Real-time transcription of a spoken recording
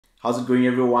How's it going,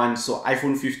 everyone? So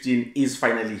iPhone 15 is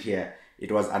finally here.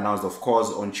 It was announced, of course,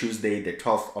 on Tuesday the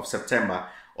 12th of September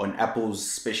on Apple's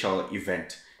special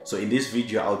event. So in this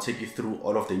video I'll take you through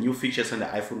all of the new features on the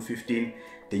iPhone 15,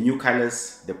 the new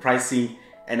colors, the pricing,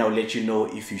 and I'll let you know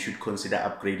if you should consider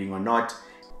upgrading or not.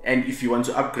 And if you want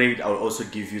to upgrade, I'll also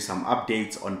give you some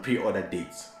updates on pre-order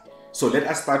dates. So let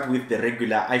us start with the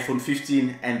regular iPhone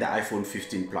 15 and the iPhone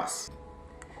 15 Plus.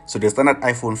 So the standard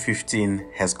iPhone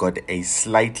 15 has got a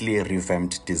slightly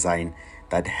revamped design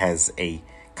that has a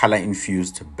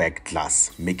color-infused back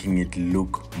glass, making it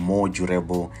look more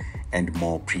durable and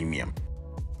more premium.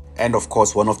 And of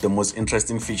course, one of the most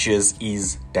interesting features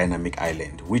is Dynamic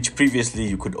Island, which previously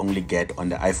you could only get on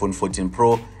the iPhone 14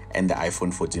 Pro and the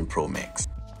iPhone 14 Pro Max.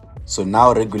 So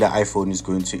now regular iPhone is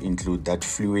going to include that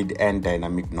fluid and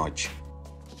dynamic notch,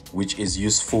 which is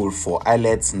useful for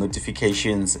alerts,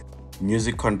 notifications,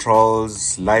 music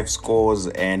controls, live scores,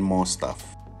 and more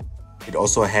stuff. It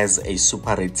also has a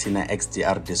Super Retina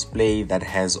XDR display that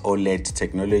has OLED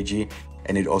technology,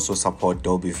 and it also supports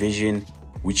Dolby Vision,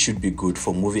 which should be good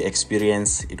for movie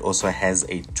experience. It also has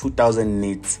a 2000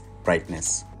 nits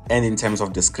brightness. And in terms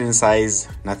of the screen size,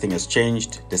 nothing has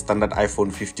changed. The standard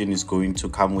iPhone 15 is going to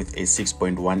come with a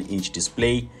 6.1-inch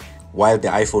display, while the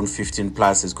iPhone 15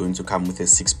 Plus is going to come with a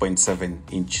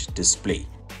 6.7-inch display.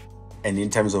 And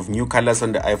in terms of new colors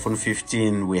on the iPhone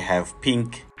 15, we have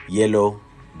pink, yellow,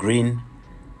 green,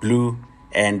 blue,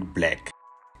 and black.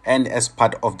 And as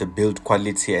part of the build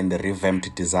quality and the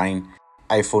revamped design,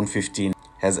 iPhone 15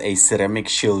 has a ceramic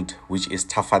shield which is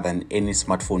tougher than any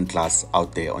smartphone glass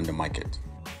out there on the market.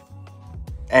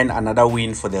 And another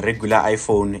win for the regular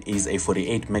iPhone is a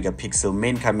 48 megapixel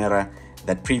main camera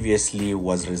that previously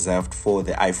was reserved for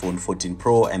the iPhone 14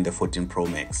 Pro and the 14 Pro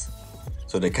Max.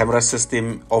 So the camera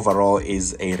system overall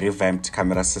is a revamped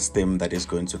camera system that is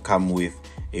going to come with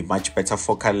a much better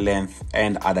focal length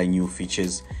and other new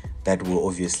features that will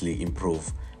obviously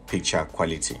improve picture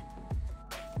quality.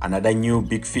 Another new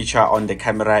big feature on the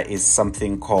camera is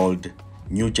something called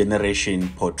New Generation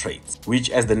Portrait, which,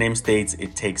 as the name states,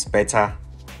 it takes better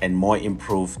and more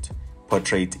improved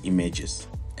portrait images.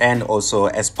 And also,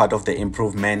 as part of the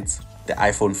improvement, the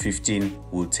iPhone 15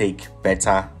 will take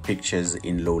better pictures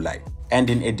in low light. And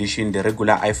in addition, the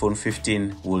regular iPhone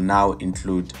 15 will now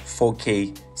include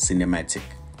 4K cinematic,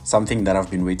 something that I've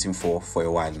been waiting for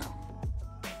a while now.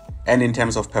 And in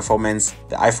terms of performance,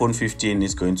 the iPhone 15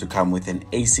 is going to come with an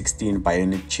A16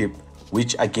 Bionic chip,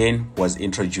 which again was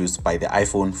introduced by the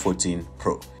iPhone 14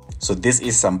 Pro. So this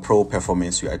is some pro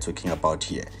performance we are talking about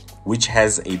here, which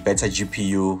has a better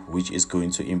GPU, which is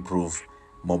going to improve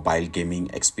mobile gaming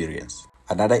experience.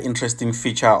 Another interesting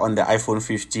feature on the iPhone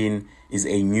 15 is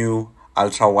a new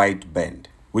ultra-wide band,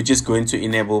 which is going to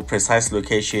enable precise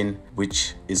location,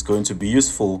 which is going to be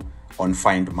useful on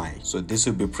Find My. So this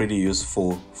will be pretty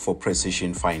useful for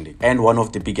precision finding. And one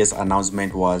of the biggest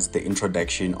announcements was the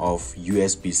introduction of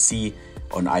USB-C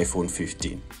on iPhone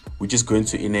 15, which is going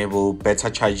to enable better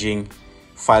charging,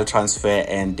 file transfer,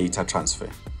 and data transfer.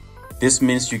 This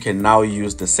means you can now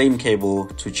use the same cable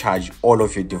to charge all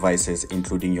of your devices,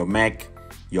 including your Mac,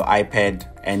 your iPad,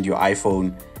 and your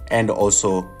iPhone, and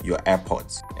also your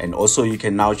AirPods. And also you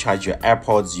can now charge your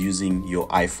AirPods using your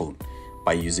iPhone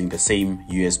by using the same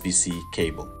USB-C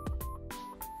cable.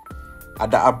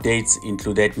 Other updates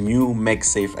included new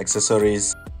MagSafe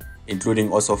accessories,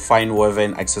 including also fine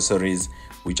woven accessories,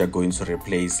 which are going to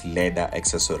replace leather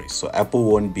accessories. So Apple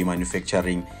won't be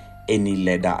manufacturing any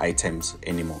leather items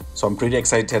anymore. So I'm pretty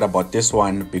excited about this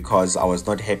one because I was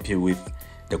not happy with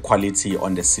the quality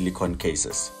on the silicone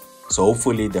cases. So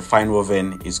hopefully the fine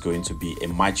woven is going to be a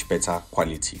much better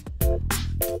quality.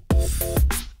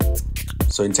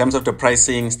 So in terms of the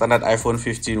pricing, standard iPhone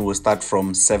 15 will start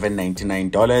from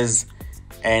 $799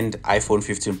 and iPhone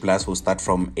 15 Plus will start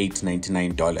from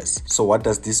 $899. So what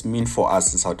does this mean for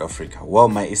us in South Africa? Well,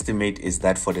 my estimate is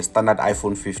that for the standard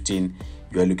iPhone 15,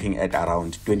 you are looking at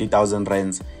around 20,000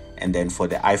 rands, and then for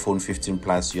the iPhone 15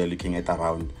 Plus, you are looking at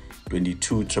around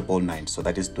 22,999. So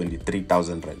that is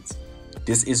 23,000 rands.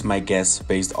 This is my guess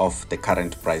based off the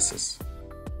current prices.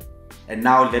 And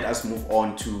now let us move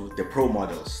on to the Pro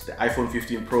models, the iPhone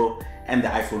 15 Pro and the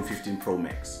iPhone 15 Pro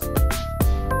Max.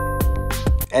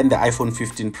 And the iPhone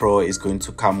 15 Pro is going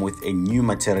to come with a new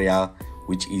material,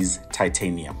 which is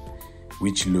titanium,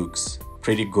 which looks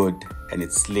pretty good and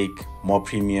it's sleek, more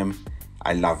premium.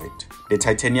 I love it. The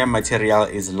titanium material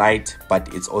is light,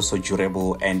 but it's also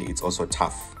durable and it's also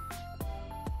tough.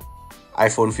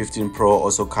 iPhone 15 Pro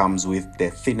also comes with the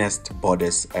thinnest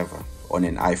borders ever on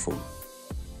an iPhone.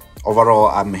 Overall,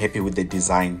 I'm happy with the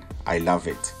design. I love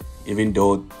it. Even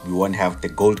though we won't have the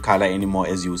gold color anymore,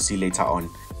 as you will see later on,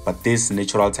 but this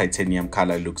natural titanium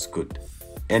color looks good.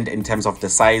 And in terms of the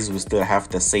size, we still have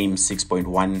the same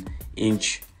 6.1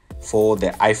 inch for the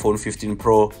iPhone 15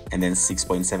 Pro and then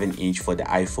 6.7 inch for the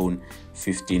iPhone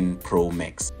 15 Pro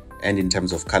Max. And in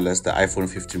terms of colors, the iPhone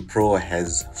 15 Pro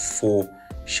has 4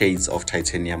 shades of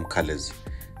titanium colors,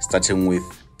 starting with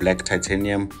black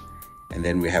titanium, and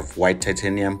then we have white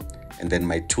titanium, and then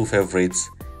my 2 favorites,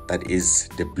 that is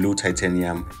the blue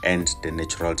titanium and the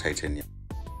natural titanium.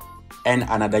 And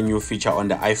another new feature on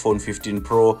the iPhone 15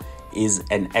 Pro is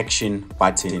an action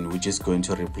button, which is going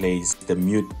to replace the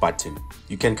mute button.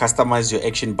 You can customize your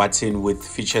action button with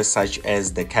features such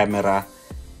as the camera,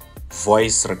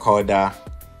 voice recorder,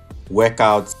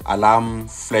 workouts, alarm,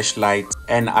 flashlight,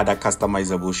 and other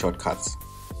customizable shortcuts.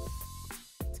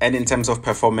 And in terms of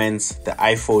performance, the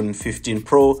iPhone 15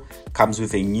 Pro comes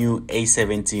with a new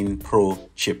A17 Pro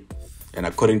chip. And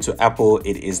according to Apple,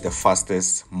 it is the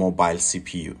fastest mobile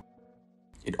CPU.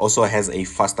 It also has a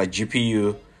faster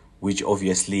GPU, which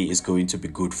obviously is going to be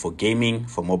good for gaming,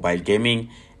 for mobile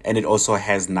gaming. And it also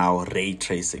has now ray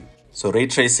tracing. So ray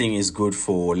tracing is good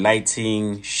for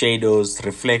lighting, shadows,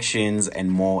 reflections,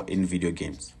 and more in video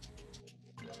games.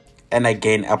 And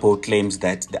again, Apple claims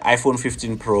that the iPhone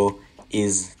 15 Pro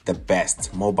is the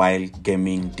best mobile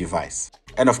gaming device.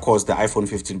 And of course, the iPhone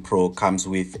 15 Pro comes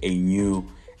with a new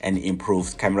and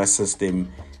improved camera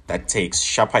system that takes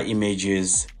sharper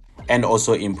images and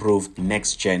also improved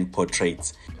next-gen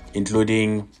portraits,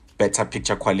 including better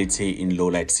picture quality in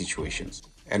low-light situations.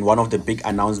 And one of the big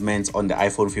announcements on the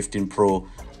iPhone 15 Pro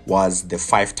was the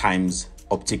 5x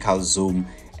optical zoom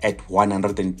at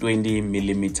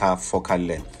 120mm focal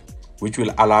length, which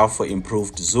will allow for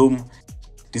improved zoom.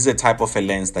 This is a type of a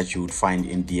lens that you would find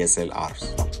in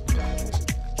DSLRs.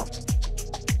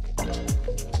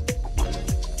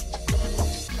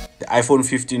 The iPhone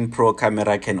 15 Pro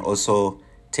camera can also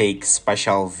take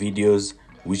special videos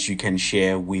which you can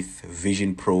share with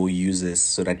Vision Pro users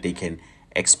so that they can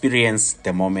experience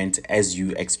the moment as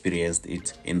you experienced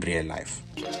it in real life.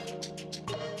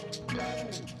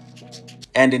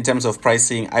 And in terms of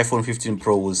pricing, iPhone 15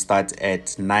 Pro will start at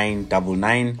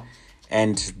 $999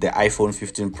 and the iPhone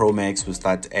 15 Pro Max will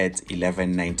start at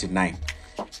 $1199.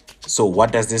 So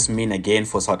what does this mean again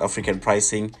for South African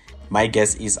pricing? My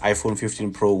guess is iPhone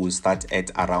 15 Pro will start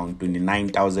at around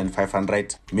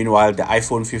 29,500. Meanwhile, the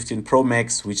iPhone 15 Pro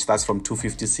Max, which starts from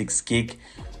 256 gig,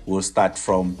 will start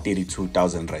from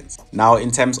 32,000 rands. Now,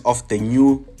 in terms of the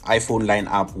new iPhone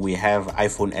lineup, we have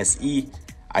iPhone SE,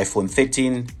 iPhone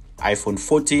 13, iPhone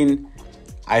 14,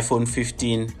 iPhone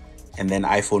 15, and then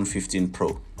iPhone 15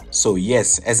 Pro. So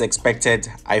yes, as expected,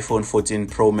 iPhone 14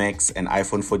 Pro Max and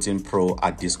iPhone 14 Pro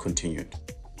are discontinued.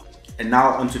 And now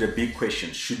onto the big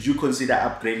question. Should you consider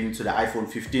upgrading to the iPhone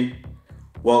 15?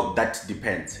 Well, that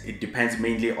depends. It depends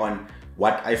mainly on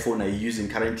what iPhone are you using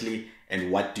currently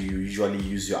and what do you usually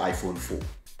use your iPhone for.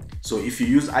 So if you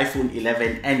use iPhone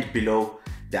 11 and below,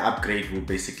 the upgrade will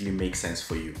basically make sense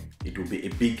for you. It will be a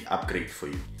big upgrade for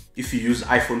you. If you use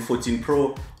iPhone 14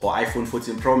 Pro or iPhone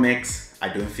 14 Pro Max, I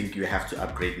don't think you have to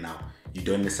upgrade now. You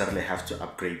don't necessarily have to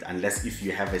upgrade unless if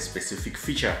you have a specific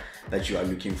feature that you are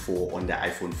looking for on the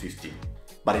iPhone 15.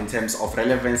 But in terms of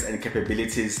relevance and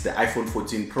capabilities, the iPhone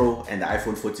 14 Pro and the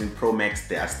iPhone 14 Pro Max,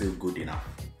 they are still good enough.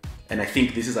 And I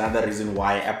think this is another reason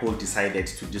why Apple decided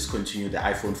to discontinue the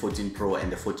iPhone 14 Pro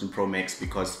and the 14 Pro Max,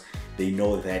 because they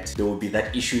know that there will be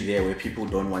that issue there where people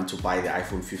don't want to buy the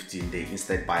iPhone 15, they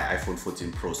instead buy iPhone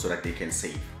 14 Pro so that they can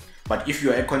save. But if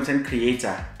you're a content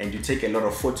creator and you take a lot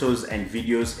of photos and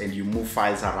videos and you move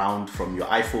files around from your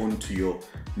iPhone to your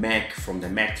Mac, from the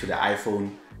Mac to the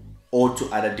iPhone or to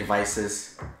other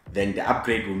devices, then the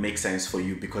upgrade will make sense for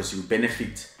you because you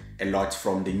benefit a lot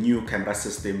from the new camera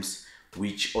systems,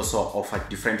 which also offer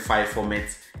different file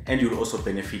formats, and you'll also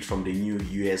benefit from the new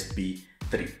USB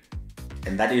 3.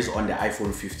 And that is on the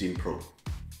iPhone 15 Pro.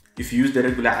 If you use the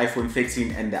regular iPhone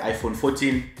 13 and the iPhone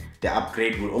 14, the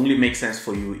upgrade will only make sense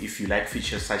for you if you like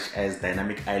features such as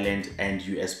Dynamic Island and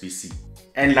USB-C.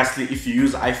 And lastly, if you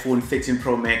use iPhone 13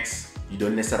 Pro Max, you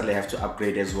don't necessarily have to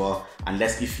upgrade as well,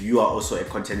 unless if you are also a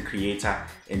content creator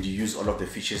and you use all of the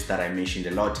features that I mentioned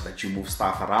a lot, that you move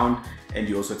stuff around and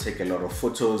you also take a lot of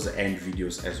photos and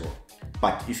videos as well.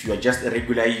 But if you are just a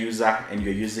regular user and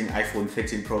you're using iPhone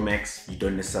 13 Pro Max, you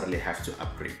don't necessarily have to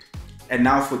upgrade. And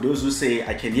now for those who say,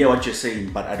 I can hear what you're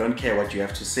saying, but I don't care what you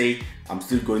have to say, I'm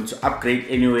still going to upgrade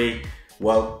anyway.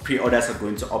 Well, pre-orders are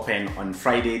going to open on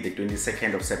Friday, the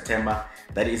 22nd of September.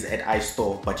 That is at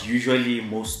iStore, but usually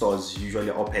most stores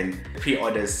usually open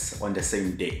pre-orders on the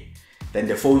same day. Then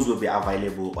the phones will be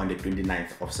available on the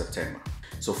 29th of September.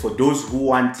 So for those who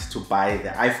want to buy the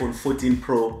iPhone 14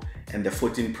 Pro and the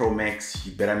 14 Pro Max,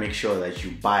 you better make sure that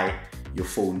you buy your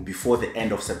phone before the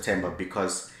end of September,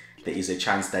 because there is a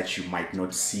chance that you might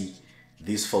not see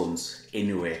these phones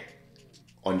anywhere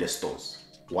on the stores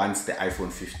once the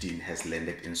iPhone 15 has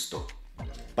landed in store.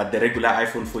 But the regular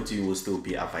iPhone 14 will still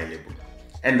be available.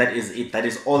 And that is it. That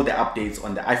is all the updates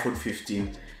on the iPhone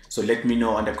 15. So let me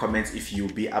know in the comments if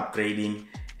you'll be upgrading,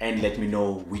 and let me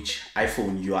know which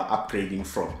iPhone you are upgrading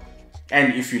from.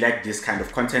 And if you like this kind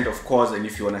of content, of course, and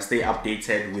if you want to stay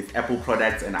updated with Apple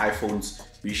products and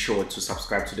iPhones, be sure to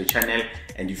subscribe to the channel.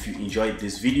 And if you enjoyed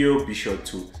this video, be sure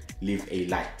to leave a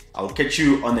like. I'll catch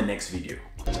you on the next video.